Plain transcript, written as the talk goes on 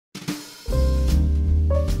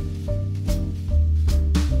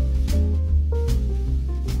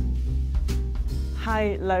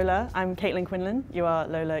Hi Lola, I'm Caitlin Quinlan. You are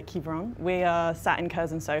Lola Quivoron. We are sat in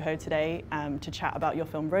Curzon, Soho today to chat about your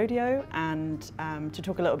film RODEO and to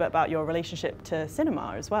talk a little bit about your relationship to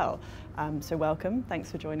cinema as well. So welcome, thanks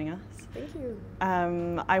for joining us. Thank you.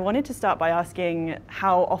 I wanted to start by asking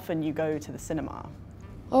how often you go to the cinema.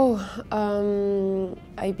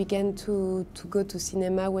 I began to go to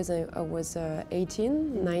cinema when I was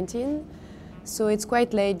 18, 19. So it's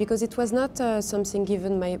quite late because it was not something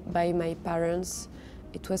given by my parents.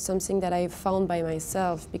 It was something that I found by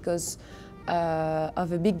myself because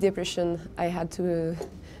of a big depression I had to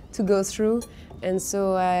go through. And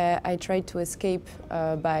so I tried to escape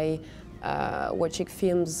by watching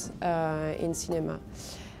films in cinema.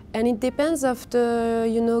 And it depends of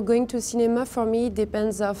the, going to cinema for me, it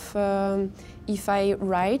depends of if I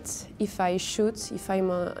write, if I shoot, if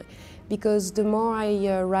I'm, because the more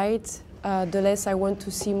I write, the less I want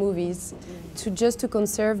to see movies, just to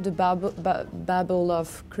conserve the babble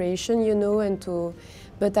of creation, and to.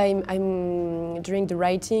 But during the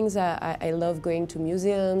writings, I love going to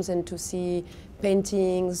museums and to see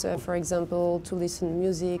paintings, for example, to listen to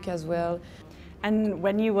music as well. And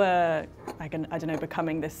when you were, I don't know,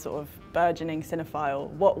 becoming this sort of burgeoning cinephile,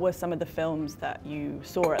 what were some of the films that you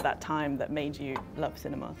saw at that time that made you love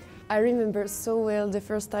cinema? I remember so well the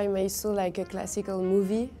first time I saw like a classical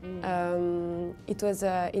movie. It was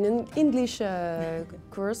in an English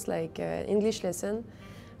course, like English lesson,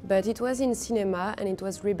 but it was in cinema and it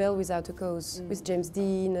was Rebel Without a Cause with James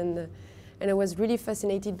Dean, and I was really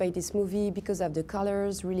fascinated by this movie because of the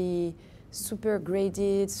colors, really super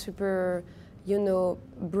graded, super,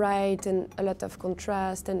 bright and a lot of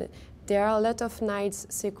contrast, and there are a lot of night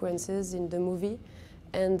sequences in the movie.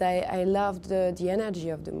 And I loved the energy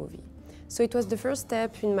of the movie. So it was the first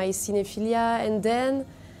step in my cinephilia, and then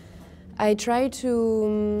I tried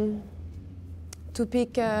to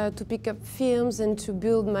pick up films and to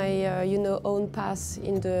build my own path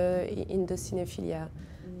in the cinephilia.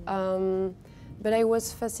 But I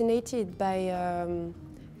was fascinated by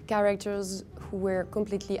characters who were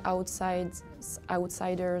completely outsiders,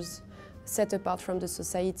 set apart from the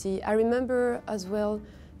society. I remember as well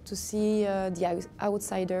to see The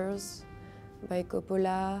Outsiders by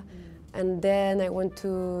Coppola, and then I want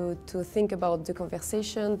to think about The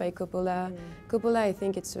Conversation by Coppola. Coppola, I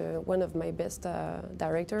think it's one of my best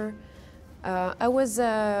directors. I was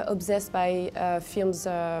obsessed by films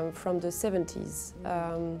from the 70s.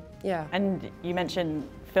 Yeah. And you mentioned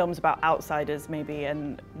films about outsiders maybe,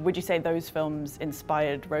 and would you say those films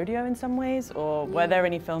inspired RODEO in some ways, or were there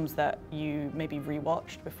any films that you maybe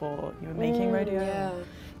rewatched before you were making RODEO? Yeah.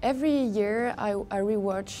 Every year I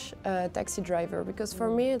rewatch Taxi Driver because for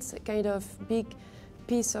me it's a kind of big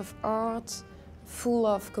piece of art full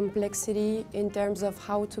of complexity in terms of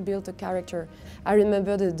how to build a character. I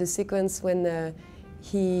remember the sequence when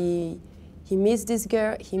he meets this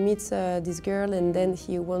girl, and then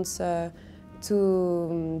he wants to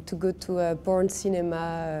go to a porn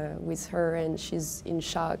cinema with her, and she's in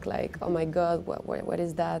shock, like, oh my God, what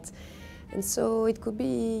is that? And so it could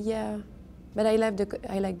be, yeah. But I like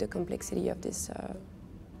the complexity of this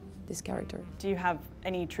character. Do you have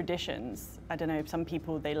any traditions? I don't know, some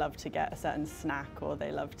people, they love to get a certain snack, or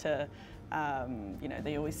they love to,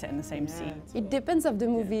 they always sit in the same seat. It depends of the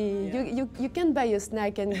movie. Yeah. You can buy a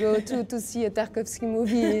snack and go to see a Tarkovsky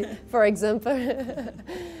movie, for example.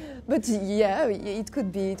 But yeah, it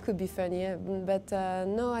could be funny. Yeah. But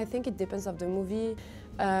no, I think it depends of the movie.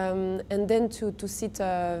 And then to sit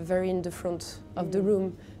very in the front of the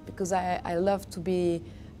room, because I love to be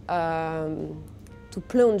to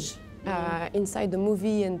plunge inside the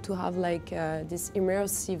movie and to have like this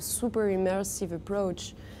immersive, super immersive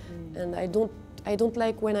approach. And I don't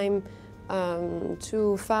like when I'm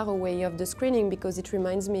too far away of the screening, because it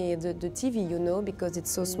reminds me the TV, because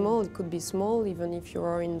it's so small. It could be small even if you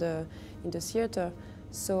are in the theater.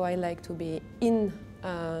 So I like to be in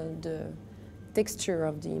the texture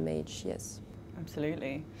of the image. Yes.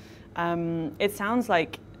 Absolutely. It sounds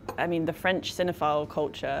like, the French cinephile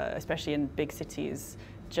culture, especially in big cities,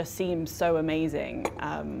 just seems so amazing.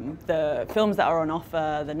 The films that are on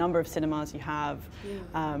offer, the number of cinemas you have.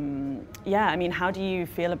 Yeah. How do you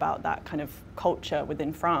feel about that kind of culture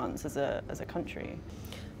within France as a country?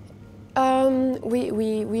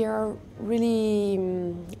 We are really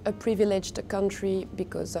a privileged country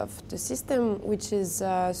because of the system, which is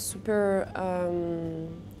super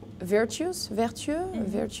virtuous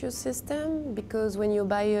system, because when you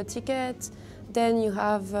buy a ticket, then you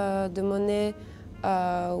have the money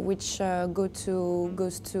which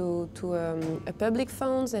goes to a public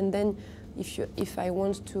funds, and then if I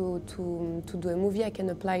want to do a movie, I can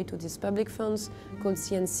apply to these public funds called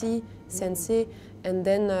CNC, and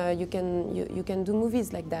then you can do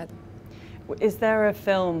movies like that. Is there a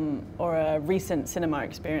film or a recent cinema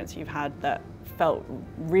experience you've had that felt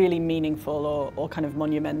really meaningful or kind of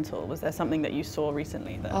monumental? Was there something that you saw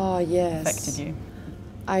recently that affected you?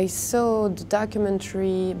 I saw the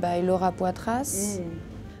documentary by Lola Quivoron.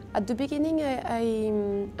 At the beginning, I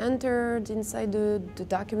entered inside the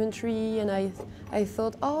documentary, and I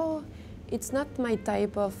thought, oh, it's not my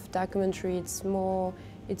type of documentary. It's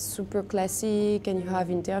super classic, and you have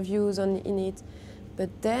interviews in it. But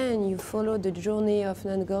then you follow the journey of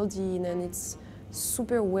Nan Goldin, and it's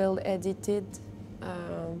super well edited.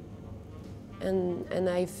 And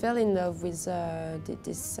I fell in love with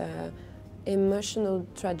this emotional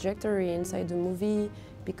trajectory inside the movie,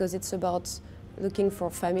 because it's about looking for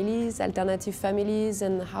families, alternative families,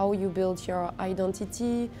 and how you build your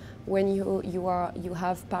identity when you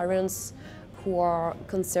have parents who are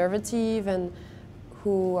conservative and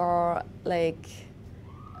who are like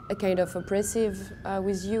a kind of oppressive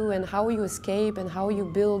with you, and how you escape and how you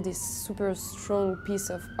build this super strong piece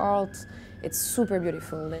of art. It's super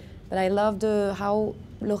beautiful. But I love how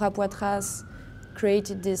Lola Quivoron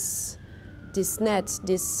created this net,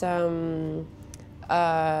 this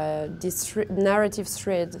narrative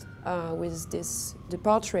thread with the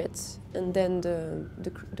portrait and then the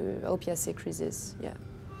opiacé crisis.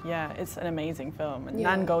 Yeah, it's an amazing film, and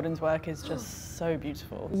Nan Goldin's work is just so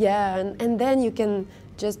beautiful. Yeah, and then you can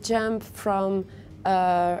just jump from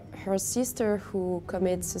her sister who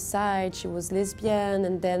commits suicide. She was lesbian,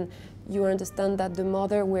 and then you understand that the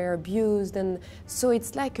mother were abused, and so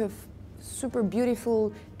it's like a super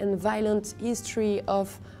beautiful and violent history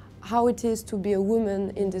of how it is to be a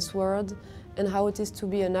woman in this world, and how it is to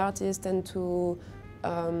be an artist, and to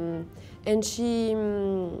and she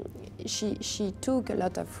took a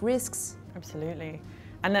lot of risks. Absolutely.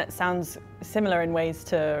 And that sounds similar in ways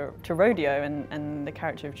to RODEO and the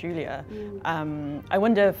character of Julia. I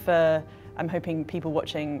wonder if, I'm hoping people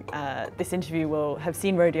watching this interview will have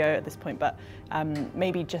seen RODEO at this point, but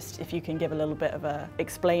maybe just if you can give a little bit of an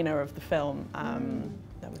explainer of the film,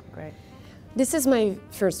 that would be great. This is my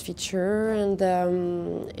first feature, and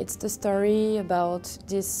it's the story about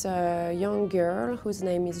this young girl whose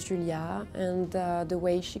name is Julia, and the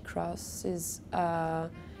way she crosses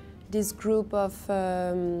this group of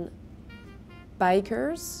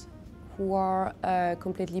bikers who are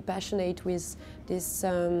completely passionate with this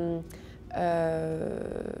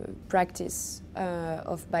practice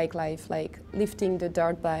of bike life, like lifting the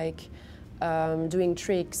dirt bike, doing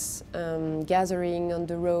tricks, gathering on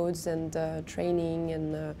the roads, and training,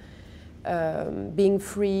 and being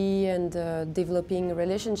free, and developing a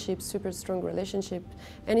relationship, super strong relationship.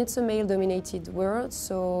 And it's a male-dominated world,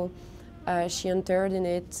 so she entered in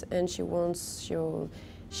it, and she wants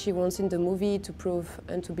in the movie to prove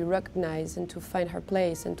and to be recognized, and to find her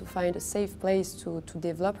place, and to find a safe place to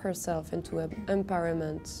develop herself and to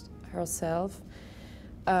empowerment herself.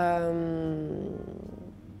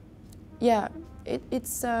 Yeah,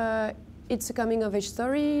 it's a coming-of-age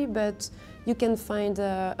story, but you can find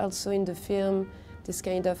also in the film this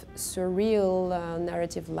kind of surreal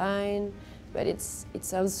narrative line. But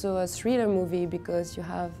it's also a thriller movie, because you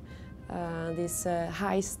have this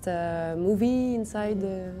heist movie inside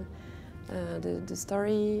the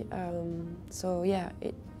story. So yeah,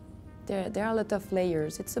 there are a lot of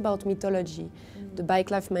layers. It's about mythology, the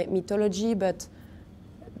bike life mythology, but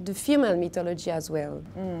the female mythology as well.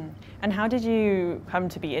 And how did you come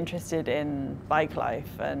to be interested in bike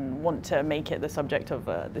life and want to make it the subject of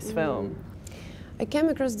this film? I came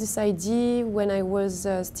across this idea when I was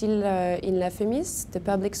still in La Femis, the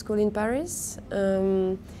public school in Paris.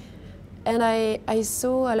 And I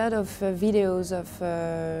saw a lot of videos of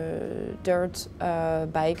dirt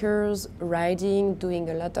bikers riding, doing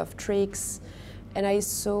a lot of tricks. And I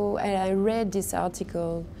read this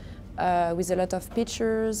article with a lot of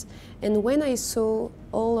pictures, and when I saw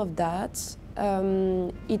all of that,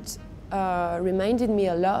 it reminded me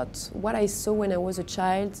a lot what I saw when I was a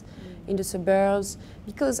child in the suburbs,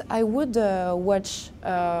 because I would I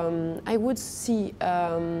would see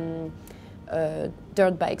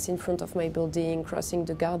dirt bikes in front of my building, crossing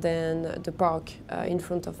the garden, the park in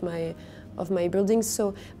front of my building.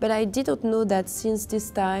 So, but I didn't know that since this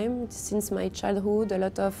time, since my childhood, a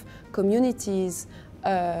lot of communities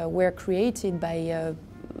were created by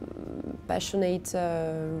passionate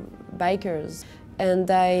bikers. And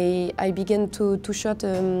I began to shoot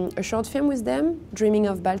a short film with them, Dreaming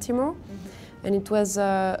of Baltimore. And it was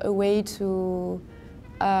a way to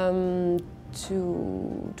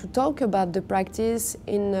to talk about the practice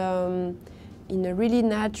in a really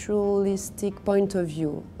naturalistic point of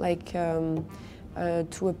view, like to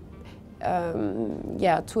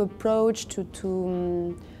approach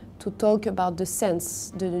to talk about the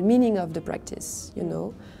sense, the meaning of the practice, you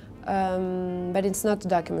know. But it's not a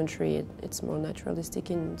documentary; it's more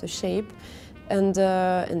naturalistic in the shape. And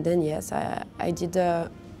then yes, I did a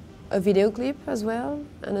video clip as well,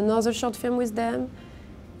 and another short film with them.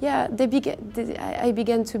 Yeah, I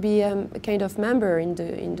began to be a kind of member in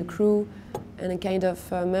the crew, and a kind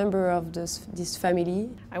of member of this family.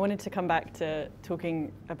 I wanted to come back to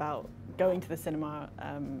talking about going to the cinema,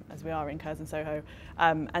 as we are in Curzon, Soho,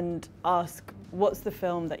 and ask, what's the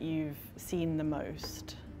film that you've seen the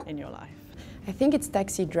most in your life? I think it's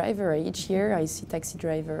Taxi Driver. Each year I see Taxi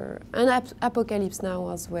Driver, and Apocalypse Now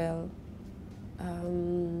as well.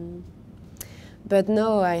 But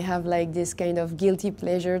no, I have like this kind of guilty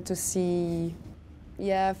pleasure to see,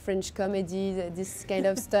 yeah, French comedy, this kind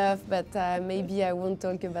of stuff, but maybe I won't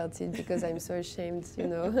talk about it because I'm so ashamed, you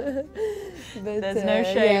know. But, there's no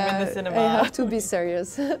shame in the cinema. I have to be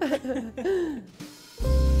serious.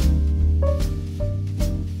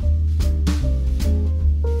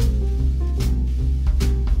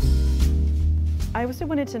 I also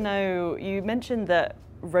wanted to know, you mentioned that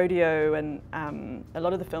RODEO and a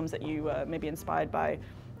lot of the films that you were maybe inspired by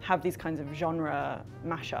have these kinds of genre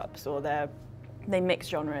mashups, or they mix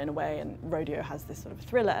genre in a way, and RODEO has this sort of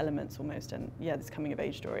thriller elements almost, and yeah, this coming of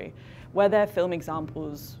age story. Were there film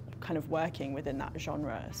examples kind of working within that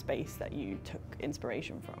genre space that you took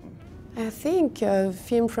inspiration from? I think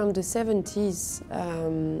film from the 70s,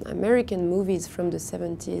 American movies from the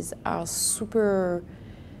 70s are super,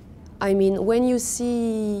 I mean, when you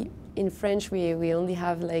see in French, we only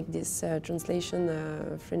have like this translation,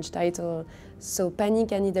 French title. So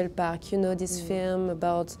Panic at Needle Park, you know, this film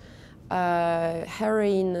about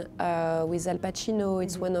heroin with Al Pacino.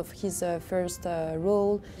 It's one of his first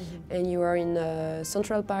role, and you are in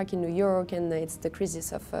Central Park in New York, and it's the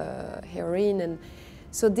crisis of heroin. And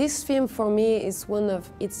so this film for me is one of,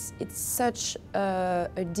 it's such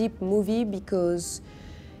a deep movie because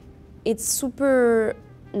it's super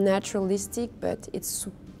naturalistic, but it's,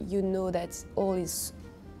 you know, that all is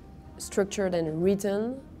structured and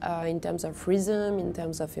written in terms of rhythm, in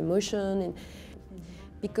terms of emotion. And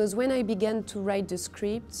because when I began to write the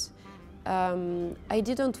script, I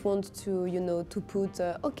didn't want to, you know, to put,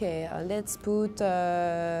 okay, let's put,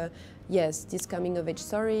 yes, this coming of age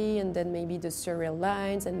story, and then maybe the surreal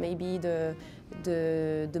lines, and maybe the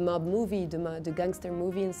mob movie, the gangster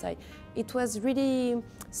movie inside. It was really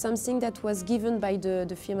something that was given by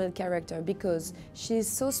the female character, because she's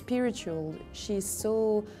so spiritual, she's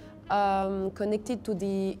so connected to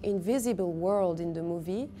the invisible world in the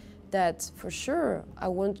movie, that for sure I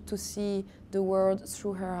want to see the world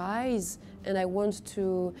through her eyes, and I want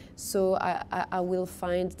to, so I will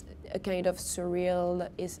find a kind of surreal,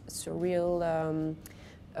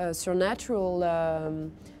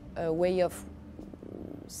 supernatural way of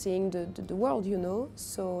seeing the world, you know.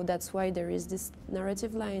 So that's why there is this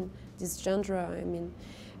narrative line, this genre, I mean.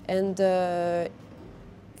 And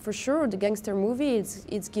for sure, the gangster movie,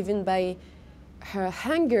 it's given by her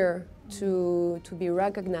hunger to be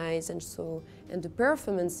recognized, and so, and the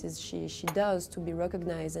performances she does to be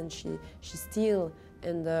recognized, and she steals,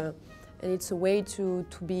 and it's a way to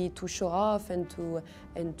show off and to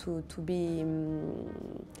be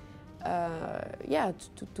yeah,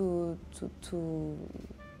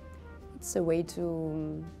 it's a way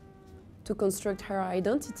to construct her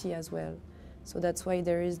identity as well. So that's why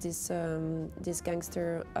there is this this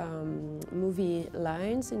gangster movie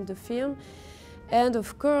lines in the film. And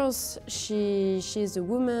of course, she's a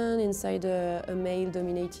woman inside a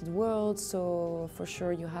male-dominated world, so for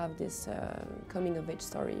sure you have this coming-of-age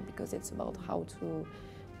story, because it's about how to,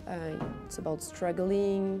 it's about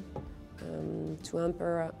struggling, to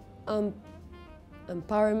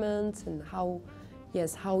empowerment, and how,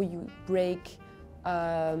 yes, how you break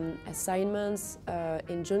assignments,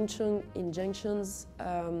 injunctions,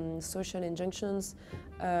 social injunctions,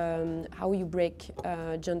 how you break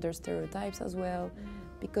gender stereotypes as well,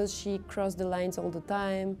 because she crossed the lines all the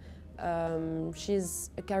time.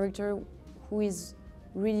 She's a character who is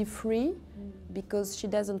really free, because she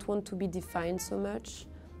doesn't want to be defined so much.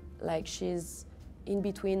 Like, she's in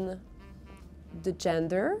between the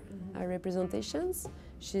gender representations.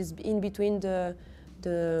 She's in between the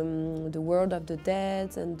world of the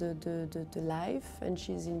dead and the life, and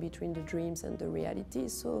she's in between the dreams and the reality.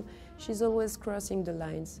 So she's always crossing the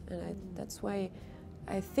lines, and that's why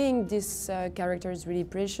I think this character is really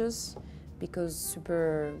precious, because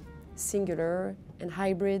super singular and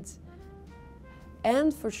hybrid,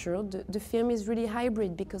 And for sure, the film is really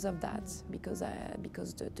hybrid because of that, because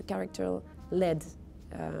the character led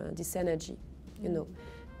this energy, you know.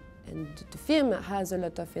 And the film has a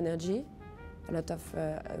lot of energy, a lot of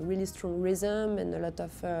really strong rhythm and a lot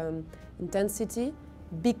of intensity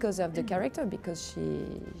because of the character, because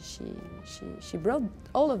she brought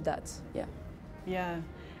all of that, yeah. Yeah,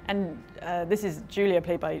 and this is Julia,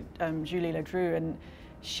 played by Julie Ledru, and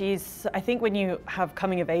she's, I think when you have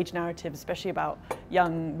coming of age narratives, especially about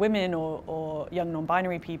young women or young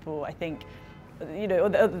non-binary people, I think, you know,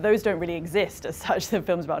 those don't really exist as such, the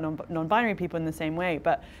films about non-binary people in the same way,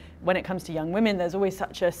 but when it comes to young women, there's always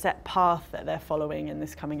such a set path that they're following in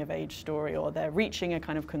this coming of age story, or they're reaching a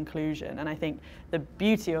kind of conclusion. And I think the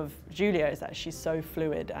beauty of Julia is that she's so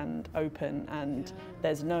fluid and open, and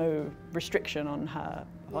there's no restriction on her,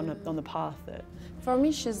 on the path that... For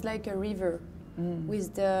me, she's like a river.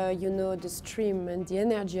 With the, you know, the stream and the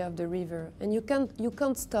energy of the river, and you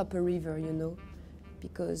can't stop a river, you know,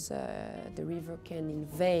 because the river can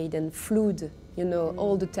invade and flood, you know,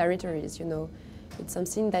 all the territories, you know. It's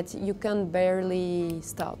something that you can barely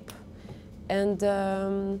stop,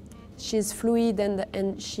 and she's fluid,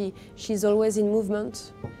 and she's always in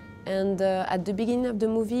movement. And at the beginning of the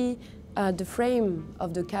movie, the frame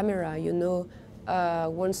of the camera, you know,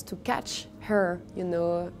 wants to catch her, you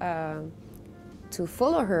know. To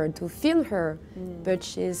follow her, to film her, but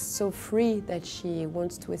she's so free that she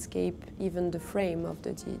wants to escape even the frame of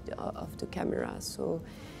the camera.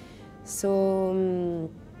 So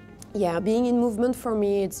yeah, being in movement for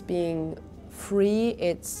me, it's being free.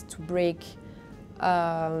 It's to break,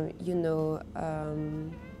 you know,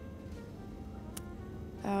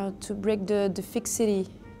 to break the fixity,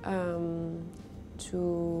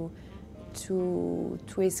 to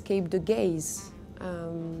escape the gaze.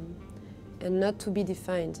 And not to be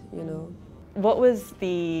defined, you know. What was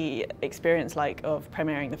the experience like of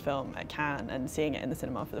premiering the film at Cannes and seeing it in the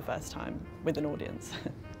cinema for the first time with an audience?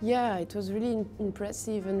 Yeah, it was really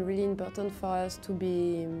impressive and really important for us to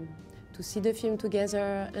see the film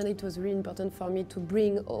together, and it was really important for me to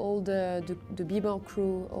bring all the Bibor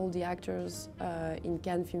crew, all the actors in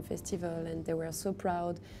Cannes Film Festival, and they were so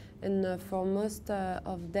proud. And for most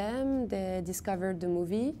of them, they discovered the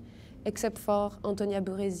movie, except for Antonia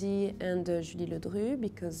Burezi and Julie Ledru,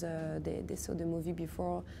 because they saw the movie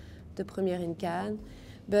before the premiere in Cannes.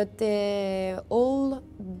 But all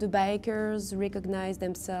the bikers recognize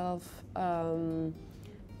themselves, I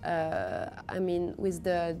mean, with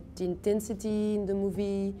the intensity in the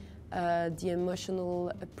movie, the emotional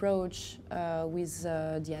approach with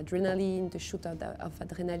the adrenaline, the shoot of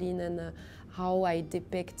adrenaline, and how I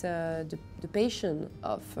depict the passion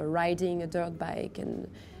of riding a dirt bike and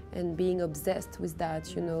being obsessed with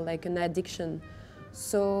that, you know, like an addiction.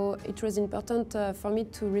 So it was important for me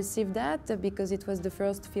to receive that, because it was the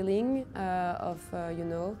first feeling of, you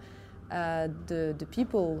know, the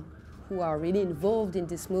people who are really involved in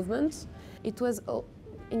this movement. It was,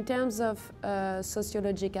 in terms of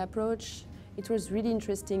sociologic approach, it was really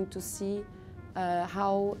interesting to see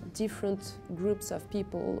how different groups of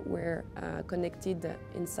people were connected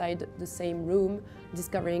inside the same room,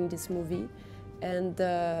 discovering this movie. And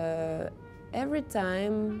every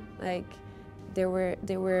time, like, there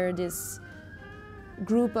were this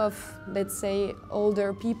group of, let's say,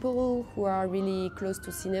 older people who are really close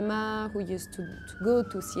to cinema, who used to go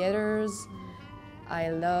to theaters. I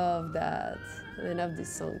love that. I love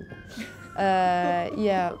this song.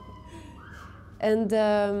 Yeah. And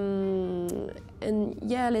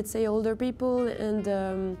yeah, let's say older people,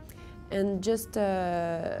 and just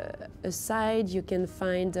aside, you can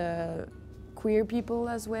find queer people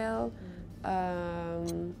as well.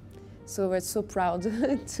 So I was so proud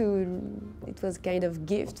it was kind of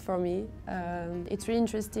gift for me. It's really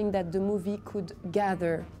interesting that the movie could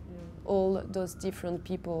gather all those different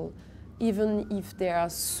people, even if they are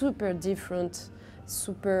super different,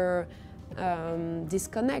 super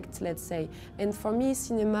disconnect, let's say. And for me,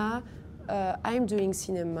 cinema, I'm doing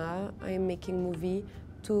cinema, I'm making movie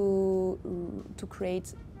to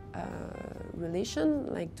create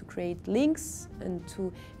relation, like to create links and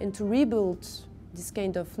to rebuild this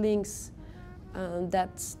kind of links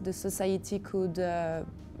that the society could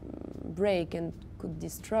break and could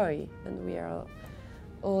destroy. And we are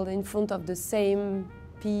all in front of the same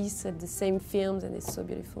piece at the same films, and it's so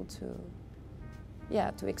beautiful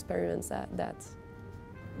to experience that.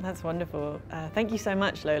 That's wonderful. Thank you so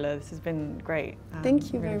much, Lola. This has been great.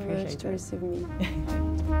 Thank you really very much to receive me.